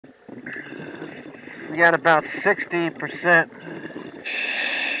we got about 60%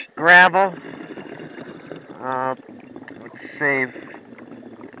 gravel. Let's say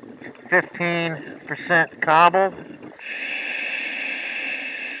 15% cobble.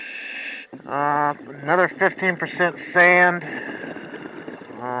 Another 15% sand.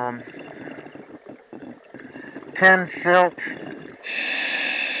 10 silt.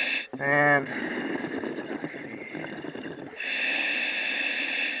 And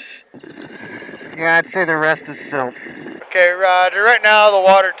yeah, I'd say the rest is silt. Okay, Roger. Right now the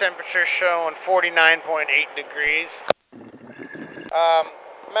water temperature is showing 49.8 degrees.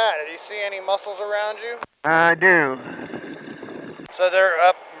 Matt, do you see any mussels around you? I do. So they're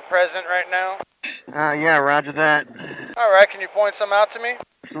up and present right now? Yeah, roger that. Alright, can you point some out to me?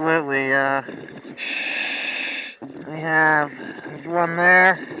 Absolutely. There's one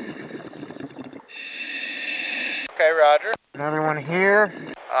there. Okay, Roger. Another one here.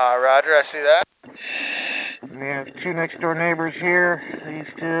 Roger, I see that. We have two next door neighbors here. These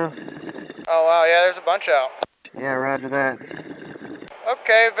two. Oh wow, yeah, there's a bunch out. Yeah, roger that.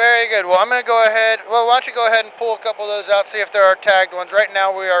 Okay, very good. Well, I'm going to go ahead, why don't you go ahead and pull a couple of those out, see if there are tagged ones. Right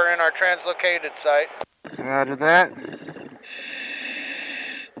now we are in our translocated site. Roger that.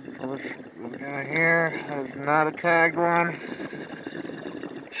 So this guy here, that is not a tagged one.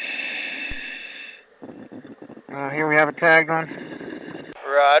 Here we have a tagged one.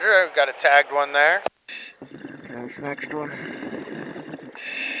 Roger, I've got a tagged one there. There's the next one.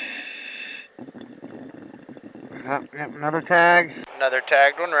 Yep, another tag. Another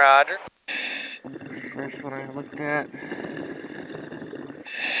tagged one, Roger. First one I looked at.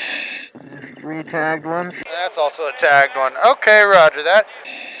 There's 3 tagged ones. That's also a tagged one. Okay, Roger that.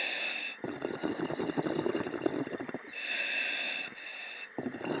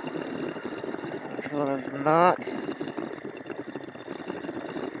 This one is not.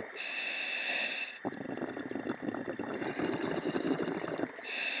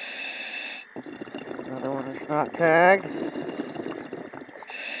 Another one is not tagged.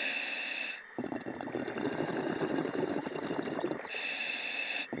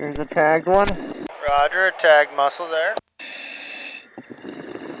 Here's a tagged one. Roger, a tagged mussel there.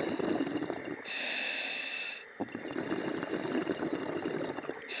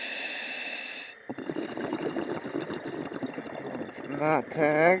 It's not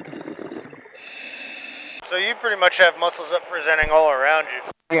tagged. So you pretty much have mussels up presenting all around you.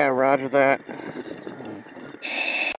 Yeah, roger that.